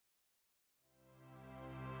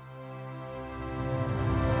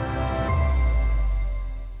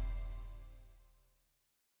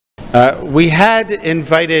We had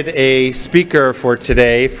invited a speaker for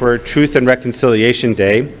today for Truth and Reconciliation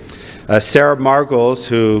Day, Sarah Margles,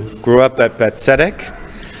 who grew up at Beth Tzedec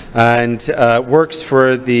and works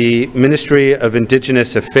for the Ministry of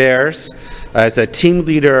Indigenous Affairs as a team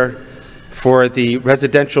leader for the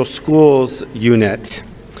residential schools unit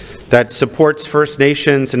that supports First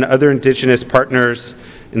Nations and other Indigenous partners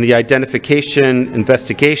in the identification,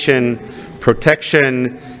 investigation,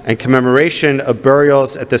 protection, and commemoration of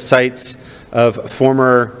burials at the sites of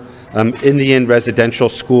former Indian residential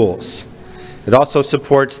schools. It also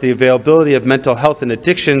supports the availability of mental health and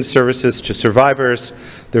addiction services to survivors,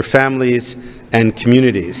 their families, and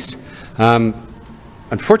communities.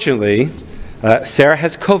 Unfortunately, Sarah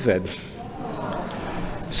has COVID,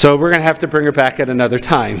 so we're going to have to bring her back at another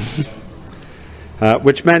time,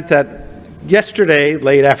 which meant that yesterday,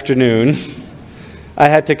 late afternoon, I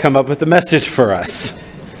had to come up with a message for us.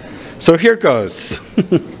 So here goes.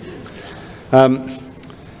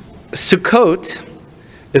 Sukkot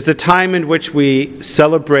is a time in which we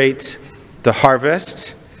celebrate the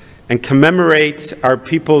harvest and commemorate our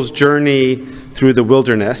people's journey through the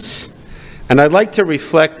wilderness. And I'd like to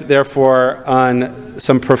reflect, therefore, on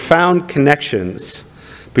some profound connections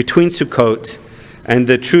between Sukkot and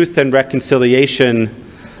the truth and reconciliation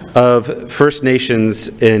of First Nations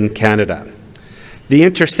in Canada. The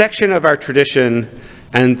intersection of our tradition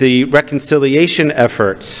and the reconciliation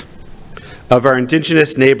efforts of our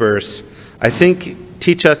Indigenous neighbors, I think,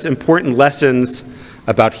 teach us important lessons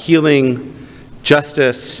about healing,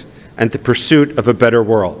 justice, and the pursuit of a better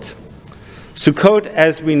world. Sukkot,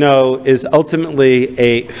 as we know, is ultimately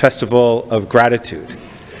a festival of gratitude.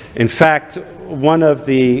 In fact, one of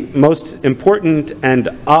the most important and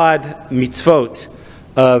odd mitzvot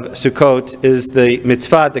of Sukkot is the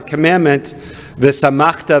mitzvah, the commandment,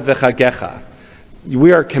 v'samachta v'chagecha.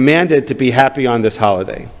 We are commanded to be happy on this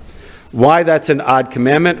holiday. Why that's an odd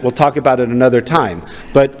commandment, we'll talk about it another time.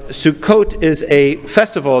 But Sukkot is a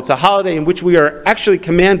festival, it's a holiday in which we are actually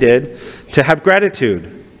commanded to have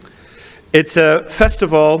gratitude. It's a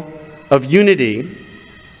festival of unity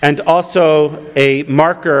and also a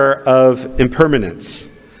marker of impermanence.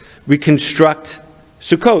 We construct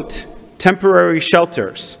Sukkot, temporary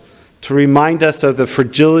shelters, to remind us of the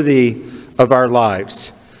fragility of our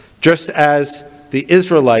lives, just as the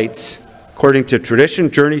Israelites, according to tradition,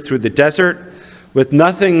 journey through the desert with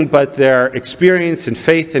nothing but their experience and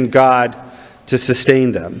faith in God to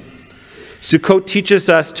sustain them. Sukkot teaches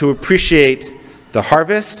us to appreciate the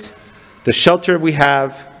harvest, the shelter we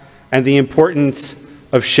have, and the importance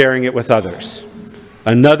of sharing it with others.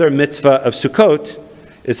 Another mitzvah of Sukkot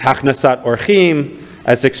is Hachnasat Orchim,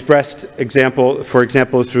 as expressed, for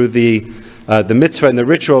example, through the mitzvah and the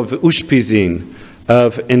ritual of Ushpizin,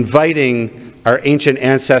 of inviting our ancient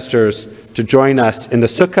ancestors to join us in the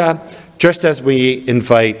sukkah, just as we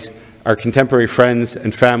invite our contemporary friends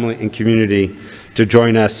and family and community to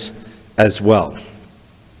join us as well.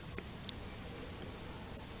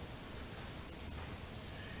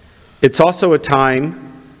 It's also a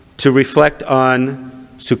time to reflect on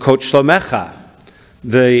Sukkot Shlomecha,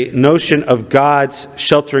 the notion of God's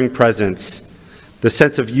sheltering presence, the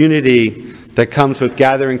sense of unity that comes with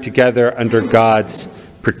gathering together under God's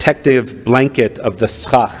protective blanket of the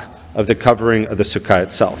schach, of the covering of the sukkah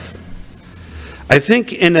itself. I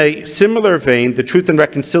think in a similar vein, the truth and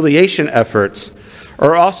reconciliation efforts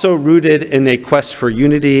are also rooted in a quest for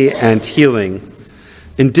unity and healing.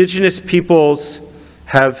 Indigenous peoples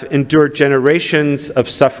have endured generations of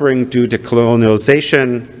suffering due to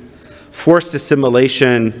colonialization, forced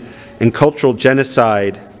assimilation, and cultural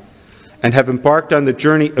genocide, and have embarked on the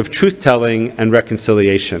journey of truth-telling and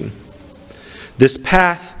reconciliation. This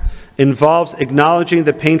path involves acknowledging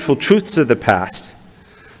the painful truths of the past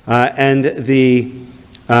and the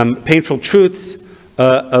painful truths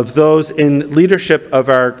of those in leadership of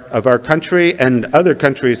our country and other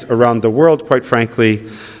countries around the world, quite frankly,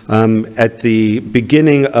 at the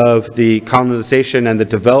beginning of the colonization and the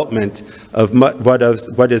development of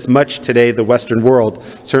what is much today the Western world,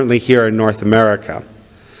 certainly here in North America.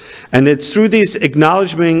 And it's through these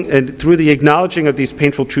acknowledging of these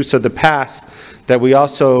painful truths of the past that we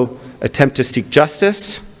also attempt to seek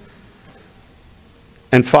justice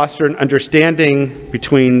and foster an understanding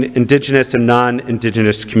between indigenous and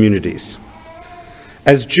non-indigenous communities.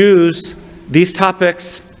 As Jews, these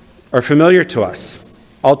topics are familiar to us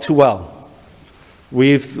all too well.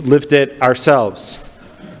 We've lived it ourselves.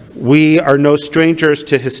 We are no strangers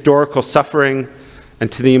to historical suffering and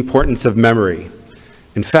to the importance of memory.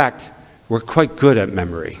 In fact, we're quite good at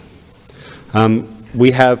memory.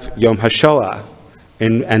 We have Yom HaShoah,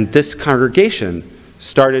 and this congregation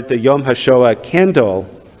started the Yom HaShoah candle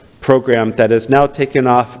program that has now taken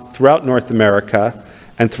off throughout North America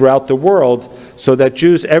and throughout the world, so that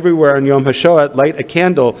Jews everywhere on Yom HaShoah light a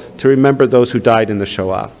candle to remember those who died in the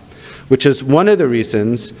Shoah, which is one of the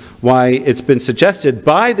reasons why it's been suggested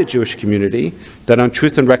by the Jewish community that on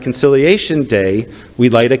Truth and Reconciliation Day, we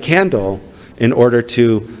light a candle in order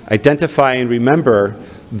to identify and remember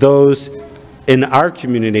those in our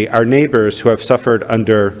community, our neighbors who have suffered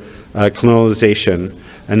under colonialization.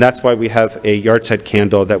 And that's why we have a yahrzeit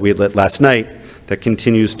candle that we lit last night that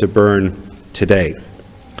continues to burn today.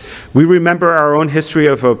 We remember our own history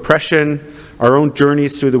of oppression, our own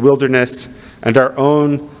journeys through the wilderness, and our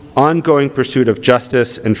own ongoing pursuit of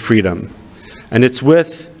justice and freedom. And it's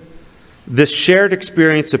with this shared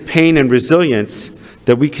experience of pain and resilience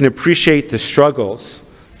that we can appreciate the struggles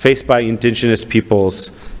faced by indigenous peoples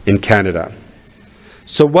in Canada.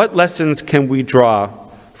 So what lessons can we draw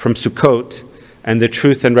from Sukkot and the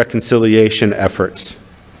truth and reconciliation efforts?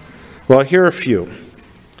 Well, here are a few.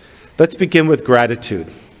 Let's begin with gratitude.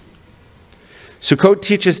 Sukkot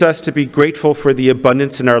teaches us to be grateful for the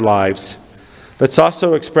abundance in our lives. Let's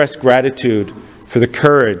also express gratitude for the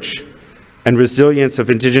courage and resilience of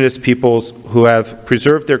indigenous peoples who have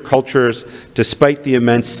preserved their cultures despite the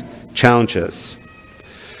immense challenges.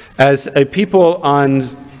 As a people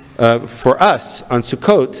for us on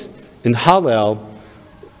Sukkot, in Hallel,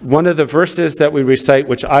 one of the verses that we recite,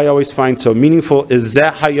 which I always find so meaningful, is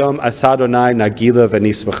Zeh Hayom Asa Adonai Nagila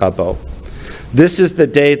V'nismecha Bo. This is the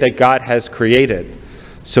day that God has created,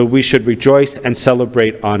 so we should rejoice and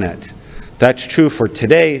celebrate on it. That's true for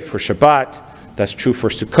today, for Shabbat. That's true for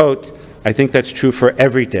Sukkot. I think that's true for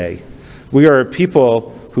every day. We are a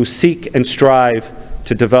people who seek and strive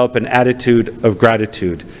to develop an attitude of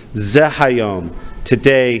gratitude. Zeh Hayom,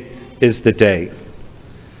 today is the day.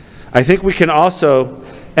 I think we can also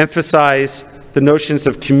emphasize the notions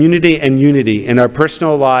of community and unity in our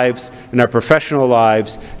personal lives, in our professional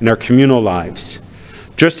lives, in our communal lives.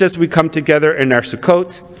 Just as we come together in our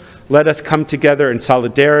Sukkot, let us come together in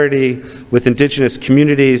solidarity with indigenous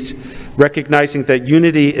communities, recognizing that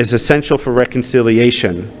unity is essential for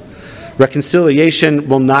reconciliation. Reconciliation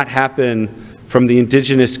will not happen from the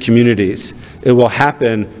indigenous communities. It will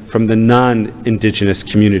happen from the non-indigenous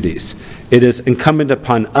communities. It is incumbent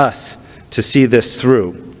upon us to see this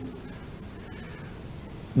through.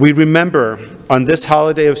 We remember on this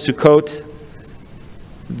holiday of Sukkot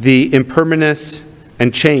the impermanence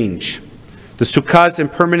and change. The Sukkah's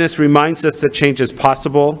impermanence reminds us that change is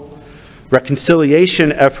possible.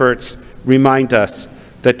 Reconciliation efforts remind us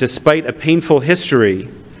that despite a painful history,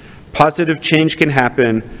 positive change can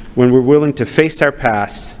happen when we're willing to face our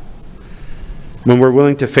past.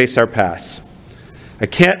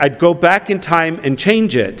 I'd go back in time and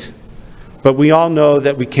change it, but we all know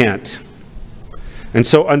that we can't. And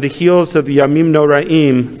so on the heels of the Yamim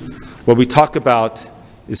Noraim, what we talk about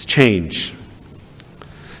is change.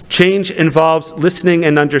 Change involves listening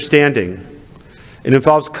and understanding. It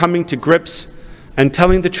involves coming to grips and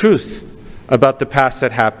telling the truth about the past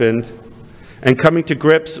that happened, and coming to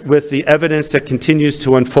grips with the evidence that continues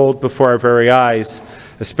to unfold before our very eyes,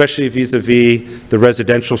 especially vis-a-vis the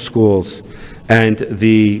residential schools and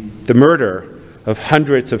the murder of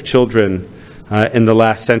hundreds of children in the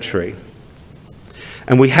last century.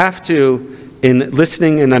 And we have to, in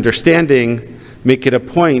listening and understanding, make it a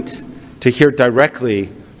point to hear directly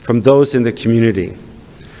from those in the community.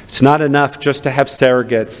 It's not enough just to have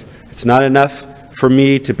surrogates. It's not enough for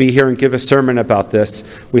me to be here and give a sermon about this.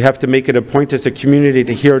 We have to make it a point as a community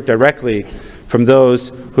to hear directly from those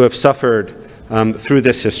who have suffered through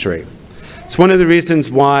this history. It's one of the reasons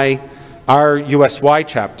why our USY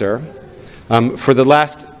chapter, for the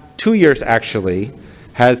last 2 years actually,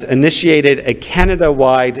 has initiated a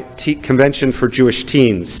Canada-wide convention for Jewish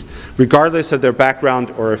teens, regardless of their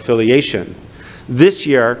background or affiliation. This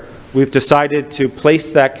year, we've decided to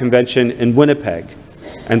place that convention in Winnipeg.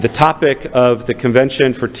 And the topic of the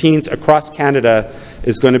convention for teens across Canada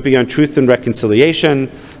is going to be on truth and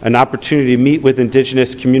reconciliation, an opportunity to meet with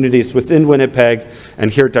Indigenous communities within Winnipeg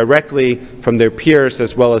and hear directly from their peers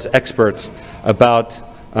as well as experts about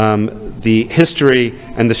the history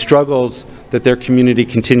and the struggles that their community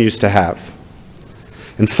continues to have.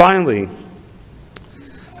 And finally,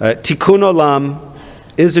 Tikkun Olam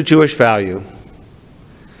is a Jewish value.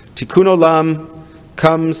 Tikkun Olam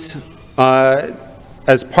comes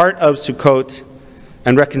as part of Sukkot,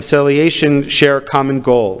 and reconciliation share a common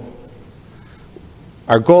goal.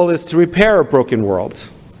 Our goal is to repair a broken world.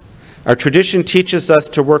 Our tradition teaches us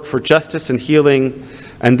to work for justice and healing,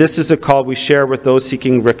 and this is a call we share with those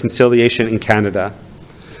seeking reconciliation in Canada.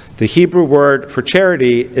 The Hebrew word for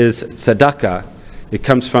charity is tzedakah. It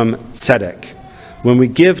comes from tzedek, When we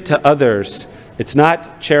give to others, it's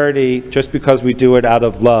not charity just because we do it out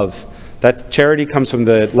of love. That charity comes from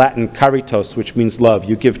the Latin caritas, which means love.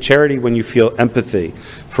 You give charity when you feel empathy.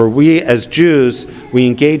 For we as Jews, we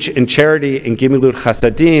engage in charity in Gimilut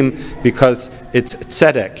Chasadim because it's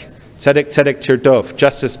tzedek. Tzedek, tzedek, tirdof.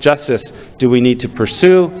 Justice, justice do we need to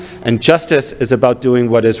pursue, and justice is about doing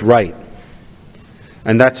what is right.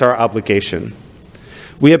 And that's our obligation.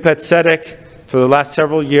 We at Beth Tzedec, for the last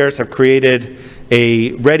several years, have created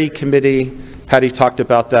a Ready Committee. Patty talked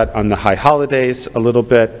about that on the high holidays a little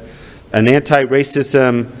bit. An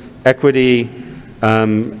anti-racism, equity,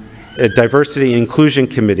 diversity, and inclusion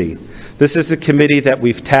committee. This is the committee that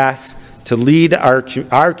we've tasked to lead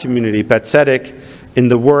our community, Beth Tzedec, in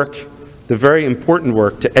the work, the very important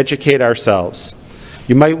work, to educate ourselves.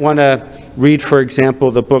 You might want to read, for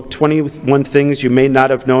example, the book 21 Things You May Not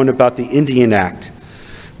Have Known About the Indian Act.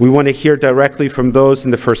 We want to hear directly from those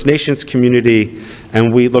in the First Nations community,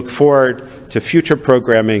 and we look forward to future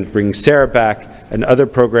programming, bringing Sarah back, and other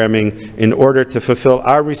programming in order to fulfill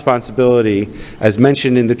our responsibility, as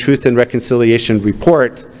mentioned in the Truth and Reconciliation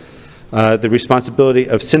report, the responsibility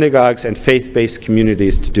of synagogues and faith-based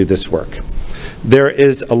communities to do this work. There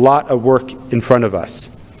is a lot of work in front of us.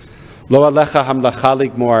 Lo alecha hamlacha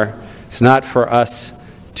ligmor. It's not for us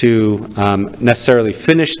to necessarily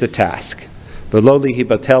finish the task, but lo lihi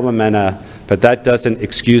batel mamena, but that doesn't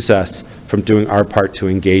excuse us from doing our part to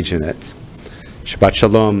engage in it. Shabbat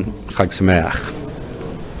shalom, Chag Sameach.